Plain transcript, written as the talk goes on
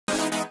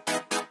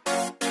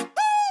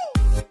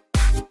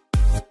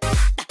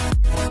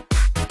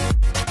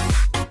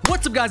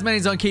up, guys? My name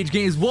is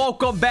unCAGEDgamez.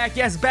 Welcome back.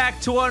 Yes,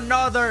 back to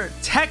another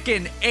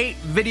Tekken 8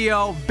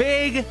 video.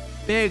 Big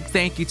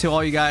thank you to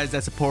all you guys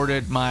that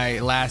supported my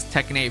last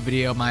Tekken 8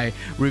 video, my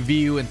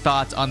review and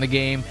thoughts on the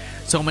game.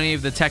 So many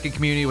of the Tekken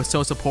community was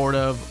so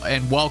supportive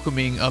and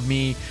welcoming of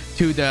me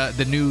to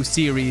the new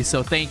series.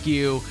 So thank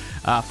you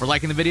for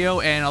liking the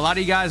video. And a lot of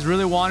you guys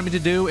really wanted me to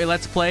do a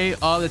Let's Play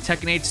of the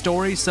Tekken 8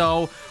 story.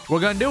 So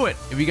we're going to do it.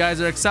 If you guys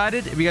are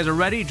excited, if you guys are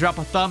ready, drop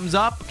a thumbs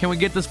up. Can we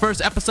get this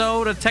first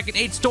episode of Tekken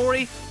 8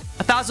 story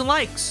 1,000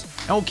 likes?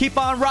 And we'll keep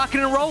on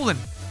rocking and rolling.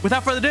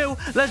 Without further ado,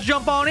 let's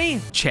jump on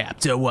in.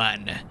 Chapter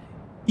 1.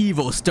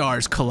 Evil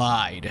Stars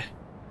Collide.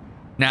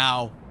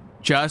 Now,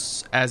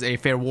 just as a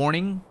fair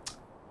warning,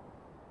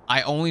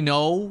 I only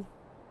know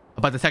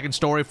about the Tekken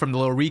story from the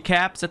little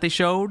recaps that they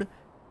showed,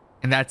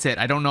 and that's it.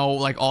 I don't know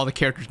like all the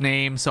characters'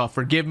 names, so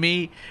forgive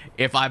me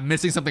if I'm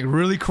missing something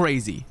really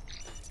crazy.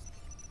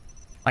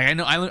 Like I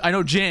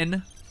know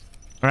Jin,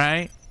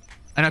 right?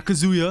 I know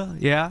Kazuya,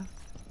 yeah.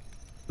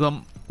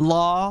 The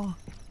Law.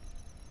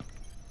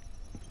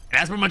 And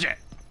that's pretty much it.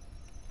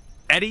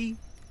 Eddie.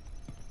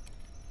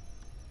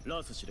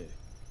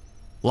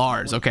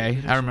 Lars, okay.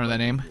 I remember that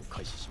name.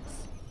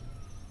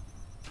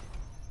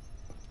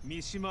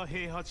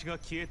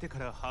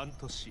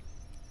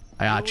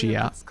 Ayachi,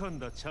 yeah.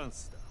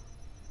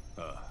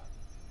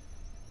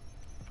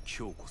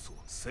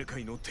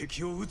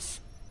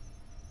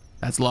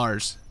 That's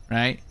Lars,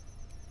 right?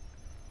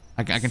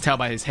 I can tell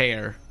by his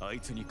hair.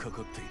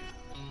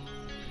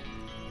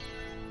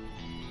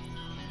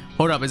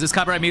 Hold up, is this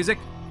copyright music?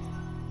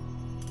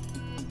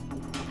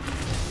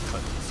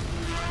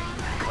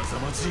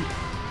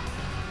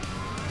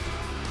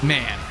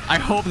 Man, I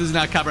hope this is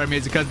not copyright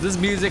music because this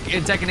music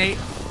in Tekken 8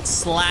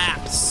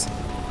 slaps.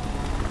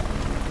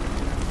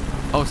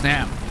 Oh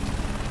snap.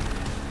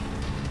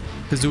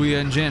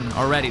 Kazuya and Jin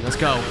already. Let's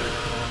go.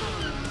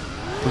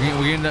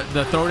 We're getting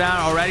the throwdown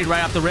already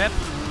right off the rip.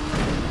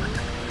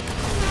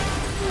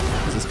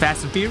 Is this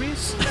Fast and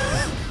Furious?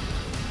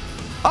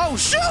 Oh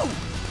shoot!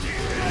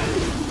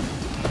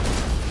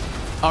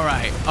 All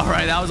right,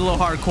 that was a little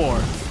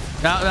hardcore.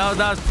 That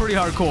was pretty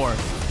hardcore.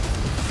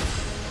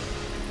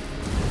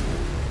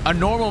 A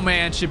normal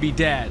man should be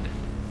dead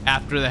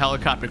after the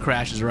helicopter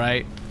crashes,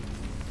 right?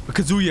 But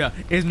Kazuya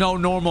is no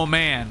normal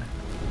man.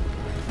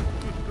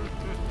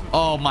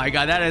 Oh my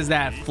god, that is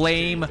that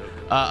flame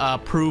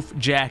proof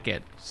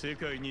jacket.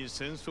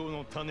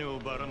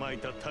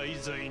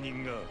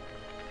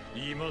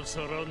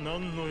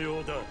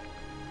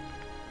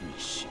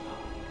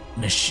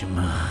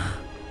 Mishima.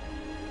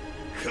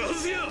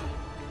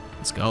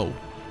 Let's go.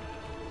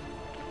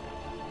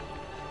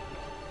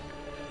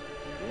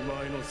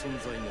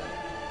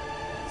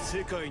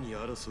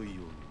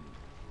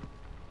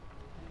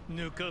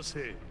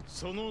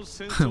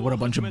 What a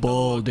bunch of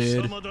bull,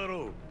 dude.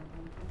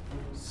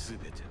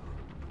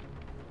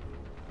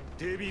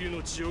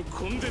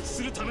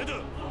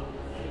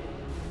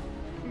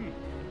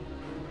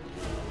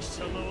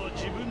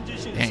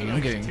 Dang,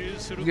 I'm getting a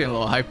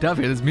little hyped up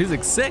here. This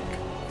music's sick.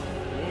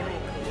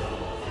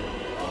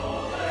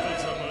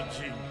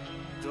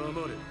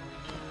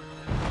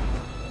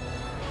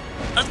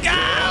 Let's go!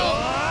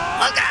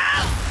 Let's go!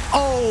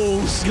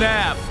 Oh,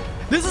 snap.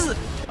 This is...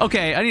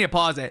 Okay, I need to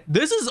pause it.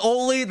 This is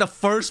only the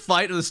first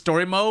fight of the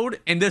story mode,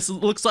 and this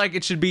looks like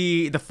it should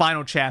be the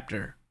final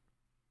chapter.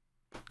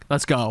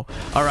 Let's go.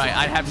 All right,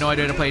 I have no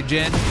idea how to play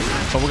Jin,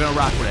 but we're going to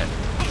rock with it.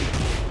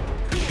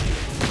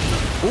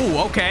 Ooh,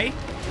 okay.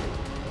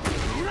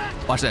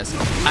 Watch this.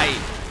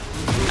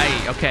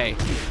 Okay.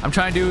 I'm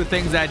trying to do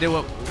things that I did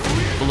with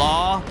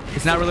Law.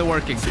 It's not really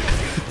working.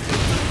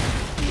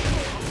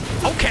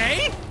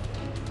 Okay.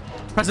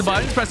 Pressing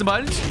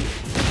buttons.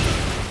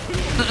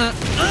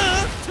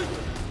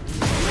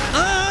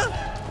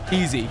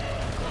 Easy.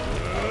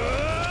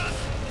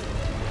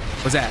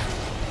 What's that?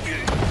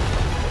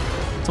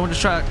 Someone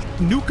just tried to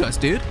nuke us,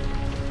 dude.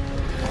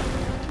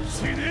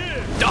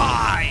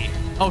 Die!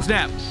 Oh,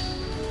 snap.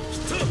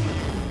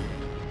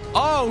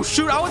 Oh,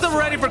 shoot. I wasn't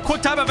ready for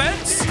quick time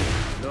events.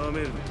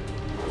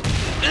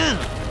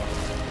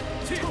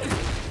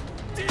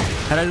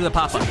 How'd I do the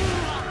pop-up?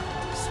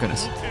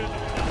 Goodness.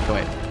 Go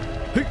ahead.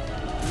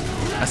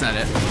 That's not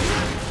it.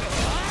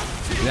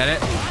 Is that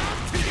it?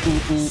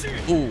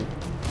 Ooh.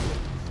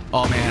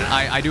 Oh man,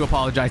 I do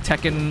apologize.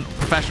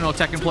 Professional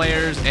Tekken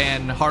players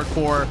and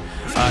hardcore,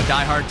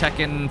 die-hard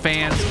Tekken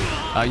fans,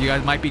 you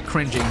guys might be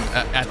cringing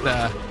at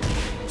the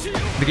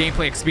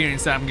gameplay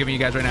experience that I'm giving you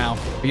guys right now.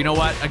 But you know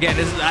what? Again,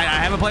 I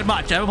haven't played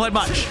much.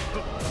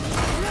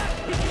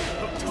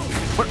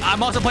 But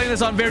I'm also playing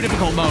this on very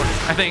difficult mode,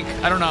 I think.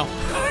 I don't know.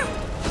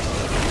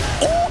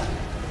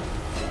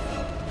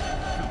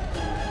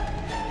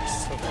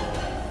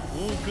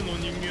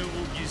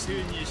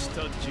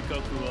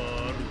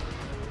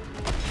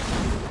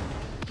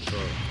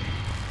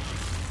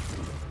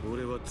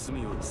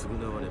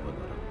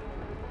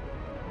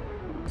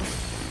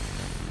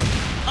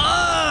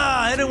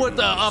 Hit it with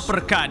the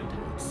uppercut.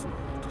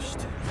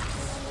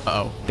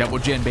 Uh-oh, Devil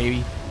Jin,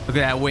 baby. Look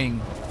at that wing.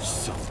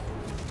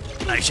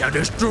 I shall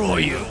destroy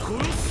you.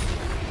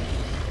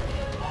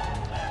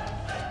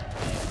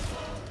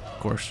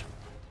 course.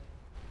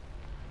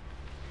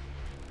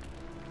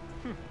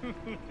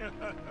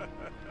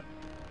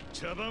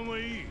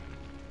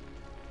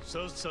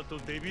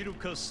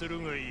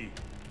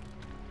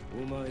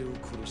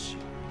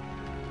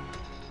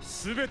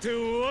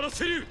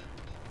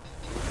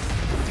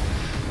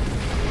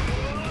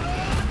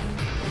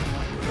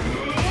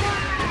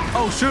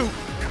 Oh shoot!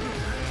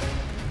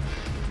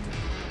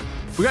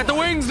 We got the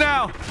wings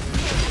now!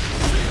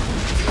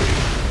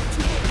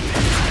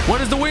 What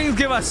does the wings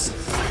give us?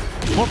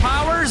 More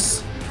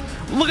powers?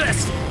 Look at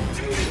this!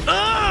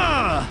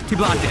 He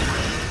blocked it.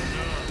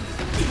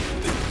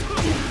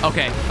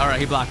 Okay, alright,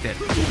 he blocked it.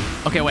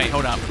 Okay, wait,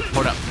 hold up.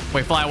 Hold up.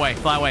 Wait, fly away,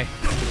 fly away.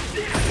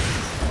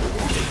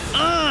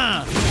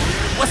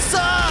 What's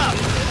up?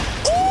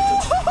 Ooh!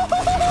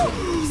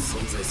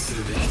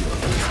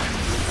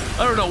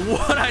 I don't know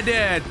what I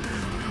did,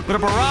 but a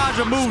barrage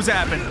of moves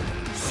happened.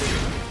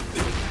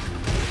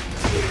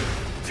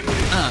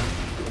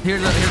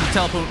 Here's the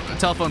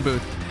telephone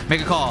booth.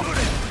 Make a call.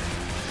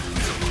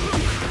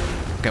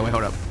 Okay, wait,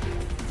 hold up.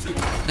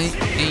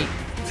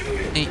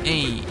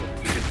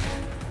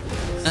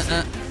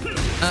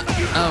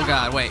 Oh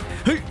god, wait.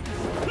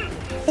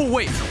 Oh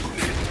wait,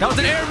 that was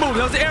an air move.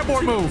 That was an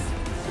airborne move.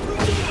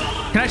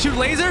 Can I shoot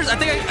lasers? I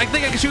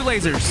think I can shoot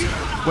lasers.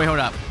 Wait, hold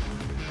up.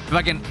 If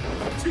I can.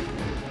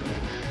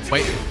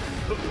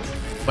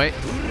 Wait.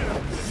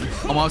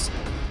 Almost.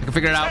 I can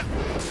figure it out.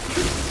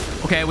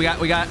 Okay, we got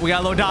a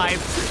little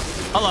dive.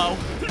 Hello.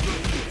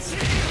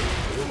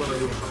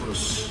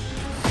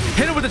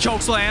 Hit him with the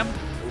choke slam.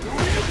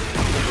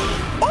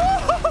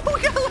 Oh,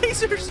 we got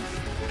lasers.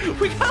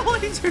 We got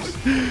lasers.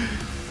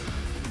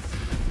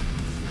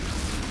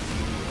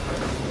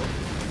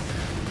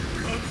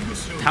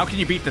 How can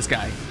you beat this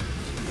guy?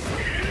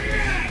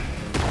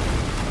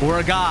 We're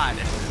a god.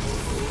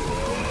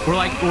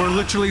 We're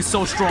literally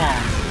so strong.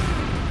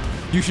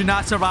 You should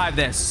not survive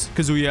this,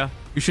 Kazuya.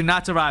 You should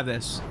not survive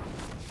this.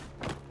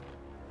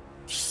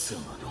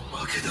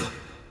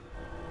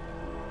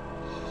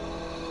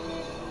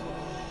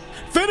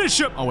 Finish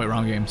him! Oh wait,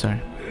 wrong game, sorry.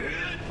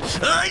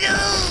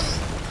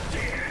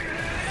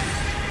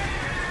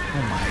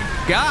 Oh my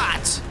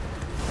god!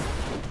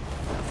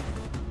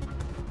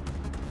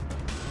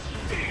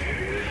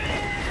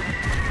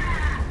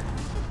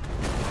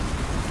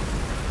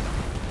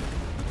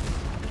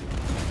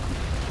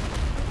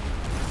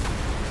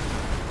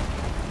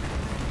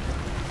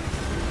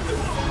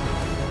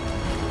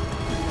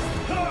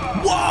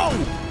 Whoa!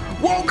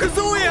 Whoa,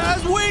 Kazuya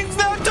has wings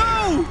now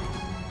too!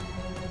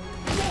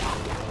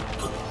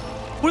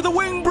 We're the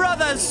Wing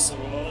Brothers!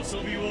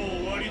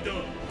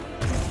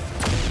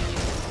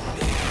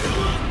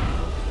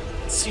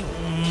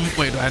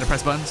 Wait, do I have to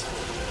press buttons?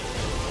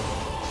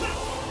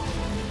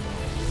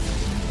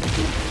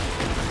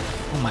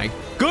 Oh my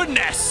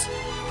goodness!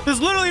 This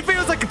literally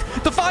feels like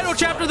the final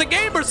chapter of the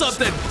game or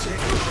something!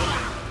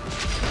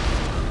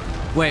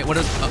 Wait, what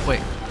is...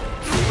 wait.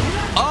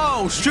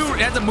 Oh, shoot,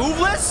 it has a move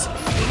list?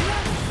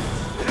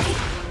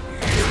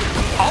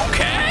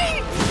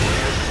 Okay!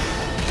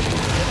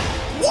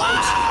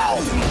 Wow!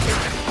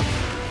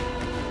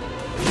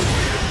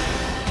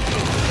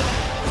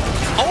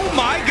 Oh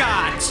my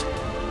god!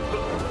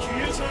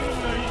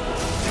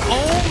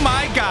 Oh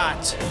my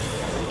god!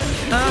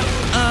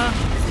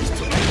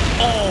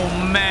 Oh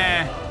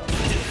man!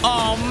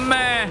 Oh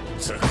man!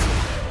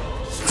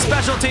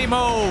 Specialty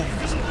move!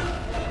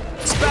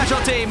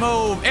 Specialty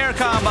move! Air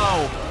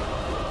combo!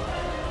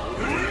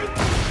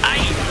 Ay!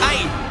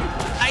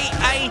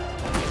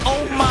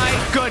 Oh my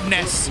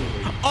goodness!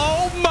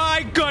 Oh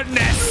my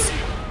goodness!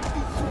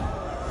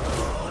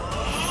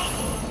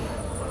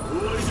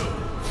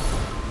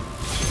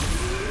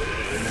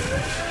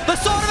 The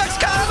Sword of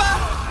Excalibur!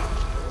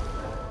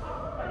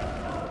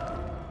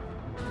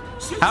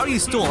 How are you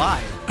still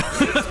alive?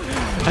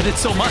 I did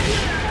so much.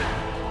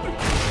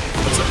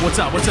 What's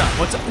up?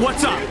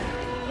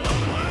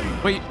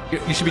 Wait,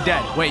 you should be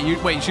dead. Wait,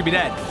 you should be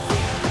dead.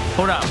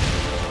 Hold up.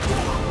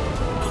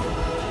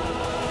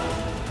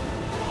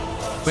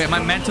 Wait, am I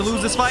meant to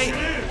lose this fight?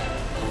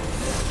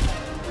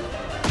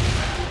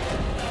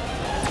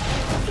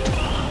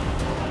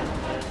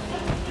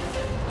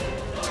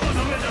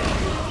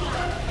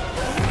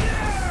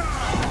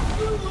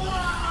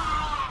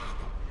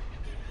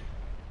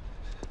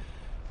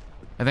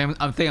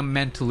 I think I'm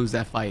meant to lose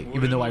that fight,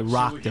 even though I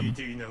rocked him.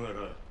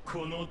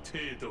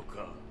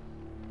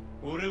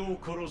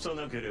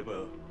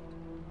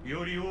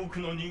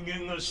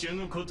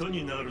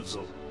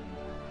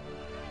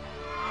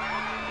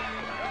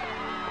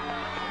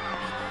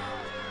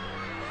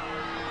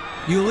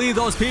 You leave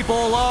those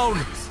people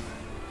alone!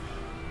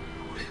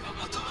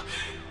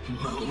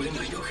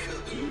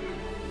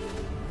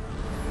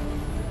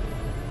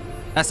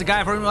 That's the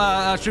guy from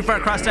Street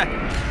Fighter Cross Tech.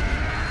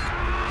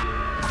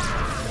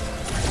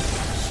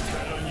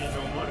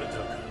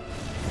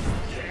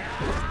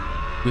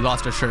 We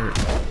lost our shirt.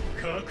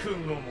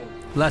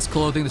 Less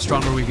clothing, the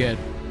stronger we get.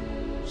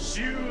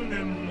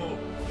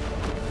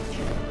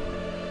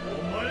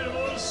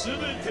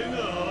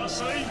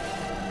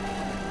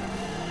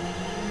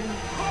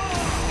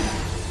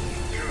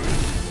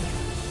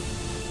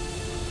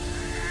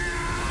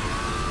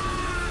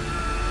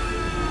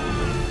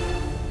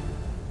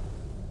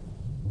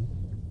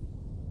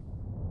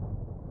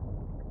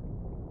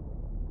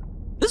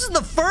 is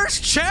the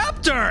first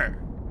chapter.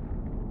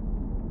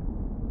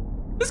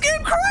 This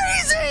game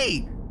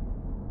crazy.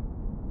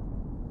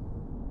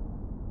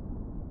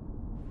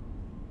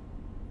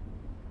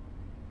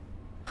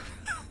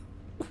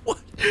 What,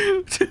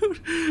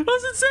 dude?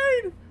 That's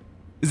insane.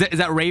 Is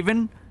that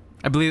Raven?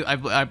 I believe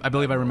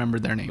I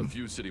remembered their name. A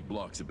few city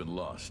blocks have been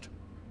lost.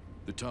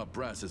 The top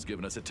brass has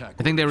given us attack.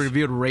 I think they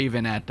revealed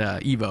Raven at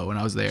Evo when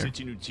I was there. C'est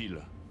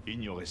inutile.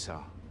 Ignorez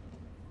ça.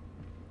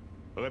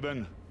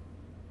 Raven,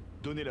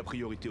 donnez la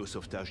priorité au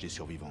sauvetage des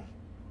survivants.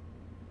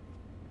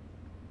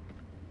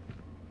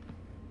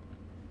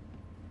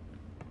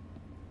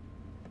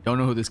 Don't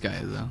know who this guy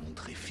is though.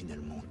 Montrez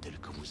finalement tel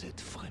que vous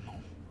êtes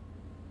vraiment.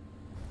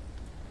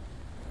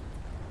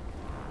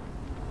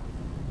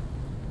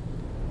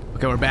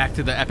 Okay, we're back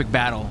to the epic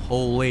battle.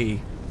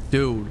 Holy,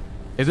 dude.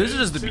 If this is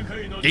just the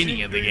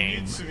beginning of the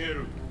game.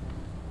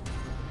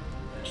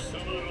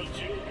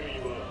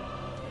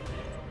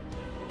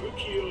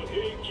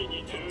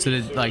 So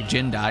did like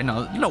Jin die?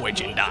 No way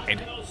Jin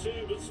died.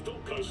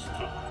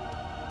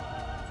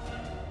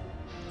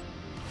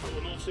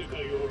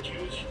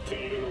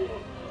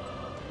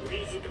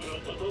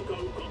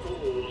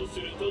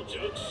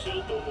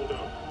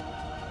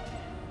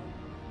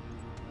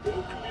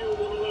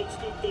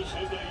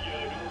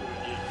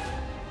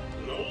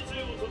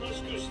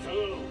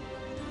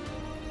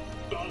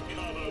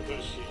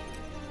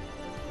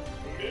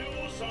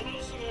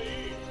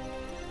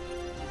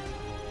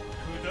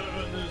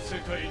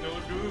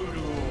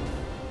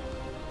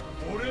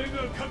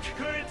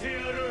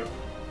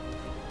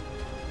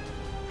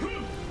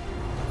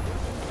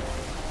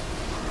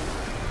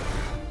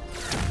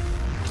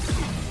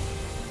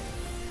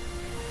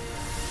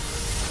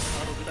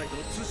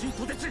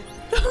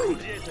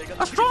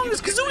 How strong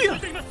is Kazuya?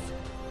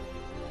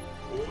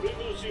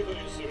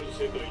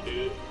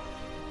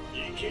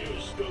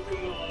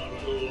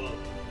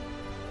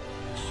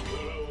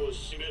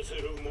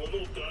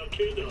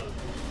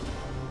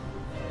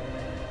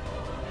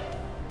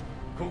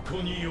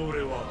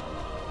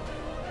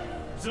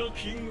 The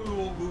King of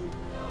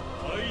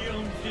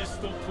Iron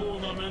Fist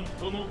Tournament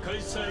の開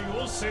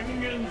催を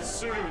宣言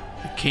する.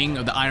 The King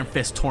of the Iron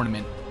Fist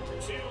Tournament.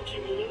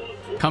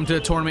 Come to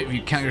the tournament if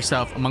you count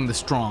yourself among the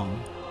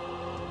strong.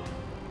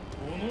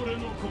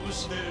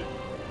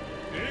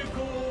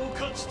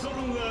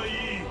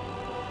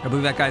 I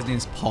believe that guy's name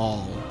is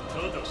Paul.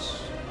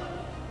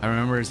 I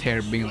remember his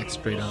hair being like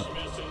straight up.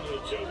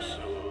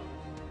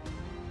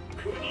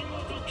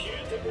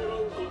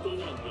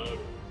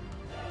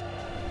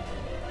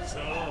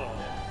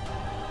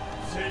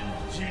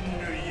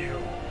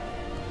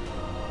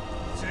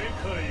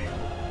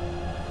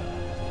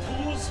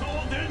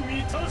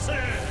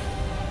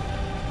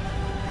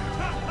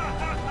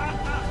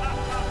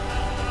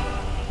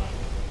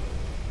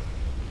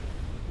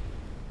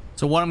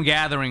 So what I'm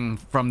gathering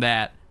from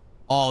that,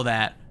 all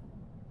that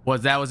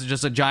was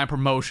just a giant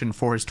promotion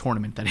for his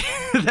tournament that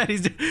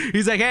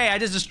he's like, hey, I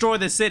just destroyed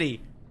the city.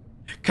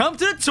 Come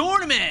to the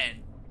tournament.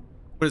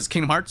 What is it,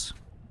 Kingdom Hearts?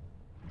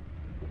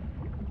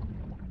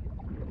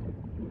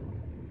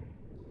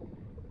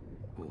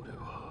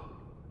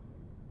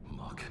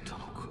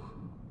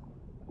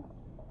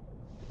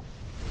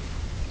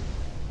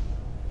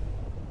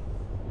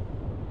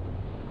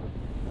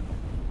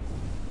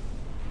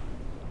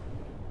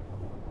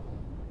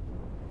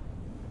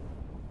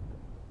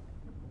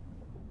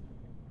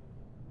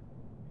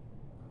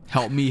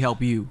 Help me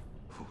help you.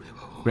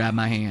 Grab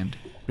my hand.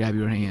 Grab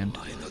your hand.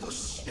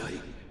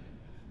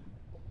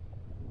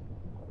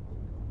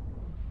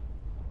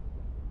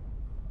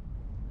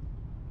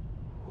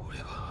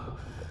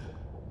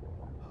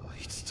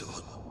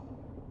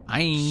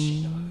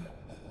 Aye.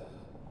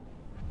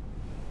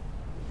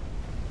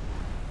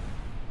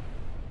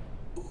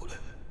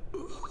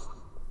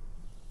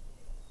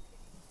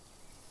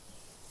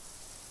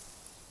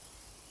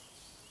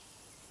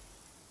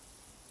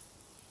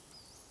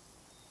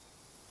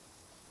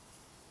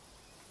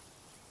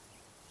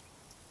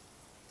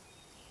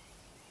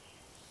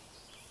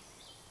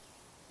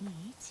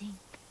 Jin,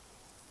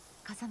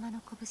 風間の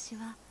拳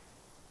は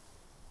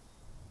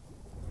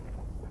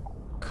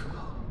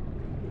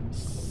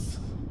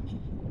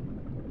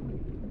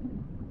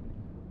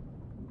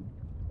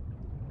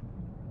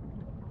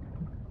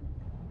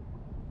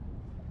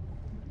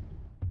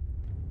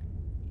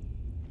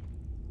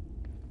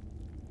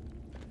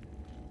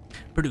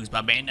Produced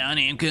by Bandai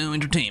Namco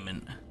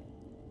Entertainment.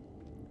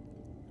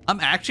 I'm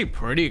actually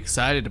pretty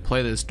excited to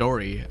play this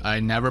story.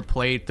 I never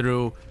played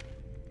through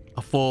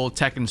a full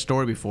Tekken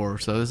story before,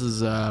 so this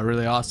is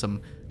really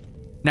awesome.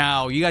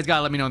 Now, you guys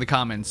gotta let me know in the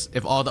comments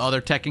if all the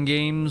other Tekken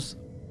games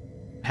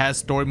has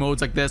story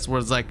modes like this, where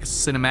it's like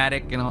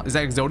cinematic, you know. Is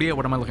that Exodia?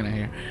 What am I looking at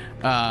here?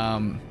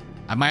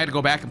 I might have to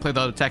go back and play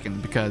the other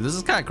Tekken because this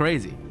is kind of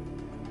crazy.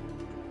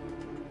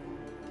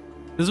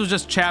 This was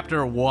just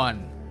chapter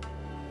 1.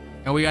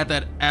 And we got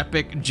that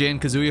epic Jin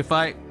Kazuya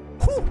fight.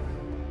 Whew.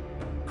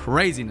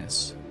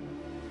 Craziness.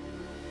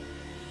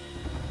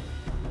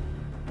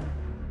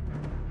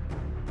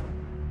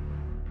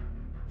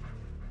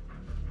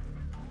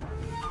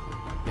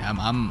 Yeah,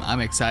 I'm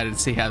excited to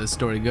see how the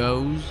story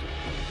goes,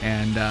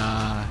 and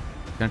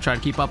gonna try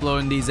to keep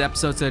uploading these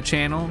episodes to the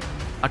channel.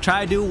 I'll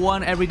try to do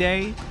one every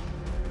day,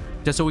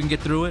 just so we can get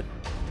through it.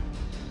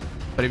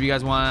 But if you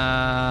guys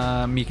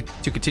want me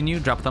to continue,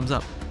 drop a thumbs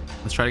up.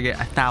 Let's try to get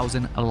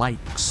 1,000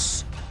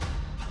 likes.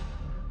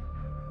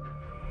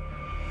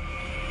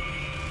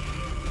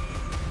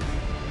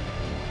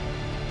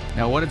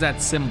 Now, what is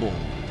that symbol?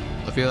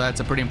 I feel that's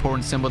a pretty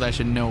important symbol that I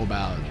should know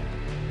about.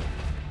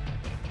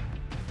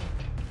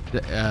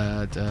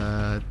 I'm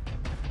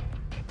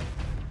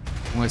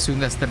gonna assume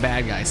that's the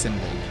bad guy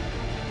symbol.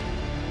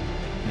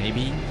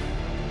 Maybe,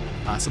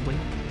 possibly.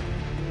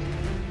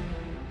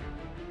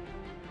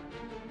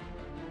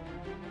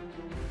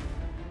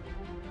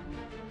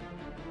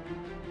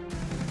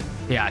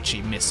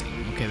 Hiachi missing.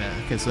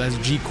 Okay, so that's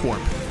G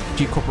Corp,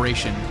 G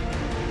Corporation.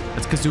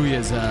 That's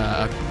Kazuya's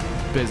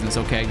business.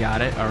 Okay,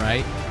 got it. All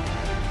right.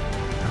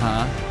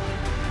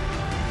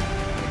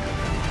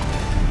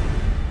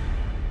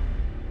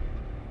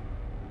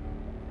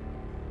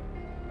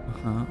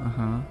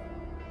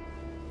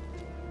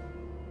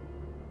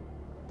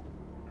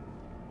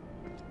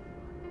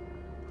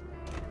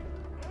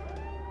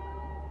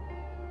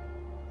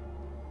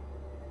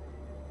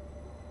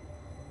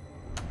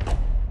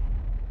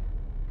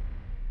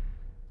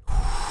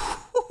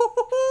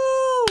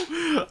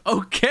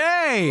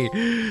 Okay,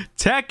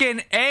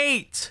 Tekken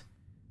 8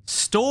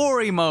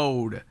 story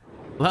mode.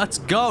 Let's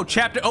go.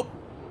 Chapter. Oh,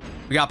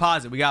 we got to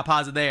pause it. We got to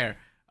pause it there.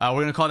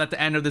 We're gonna call that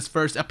the end of this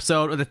first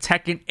episode of the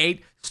Tekken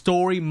 8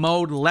 story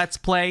mode Let's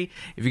Play.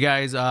 If you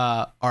guys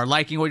are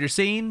liking what you're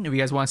seeing, if you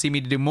guys want to see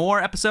me to do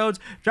more episodes,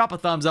 drop a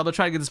thumbs up. I'll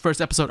try to get this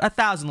first episode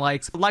 1,000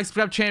 likes. Like,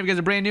 subscribe to the channel if you guys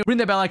are brand new. Ring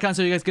that bell icon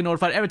so you guys get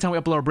notified every time we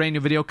upload a brand new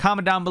video.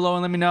 Comment down below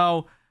and let me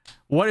know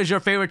what is your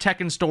favorite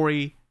Tekken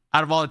story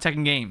out of all the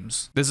Tekken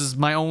games. This is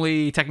my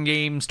only Tekken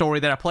game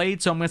story that I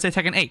played, so I'm gonna say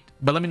Tekken 8.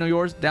 But let me know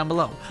yours down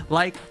below.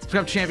 Like,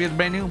 subscribe to the channel if you guys are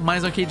brand new. My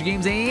name's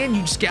unCAGEDgamez, and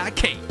you just got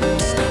cake.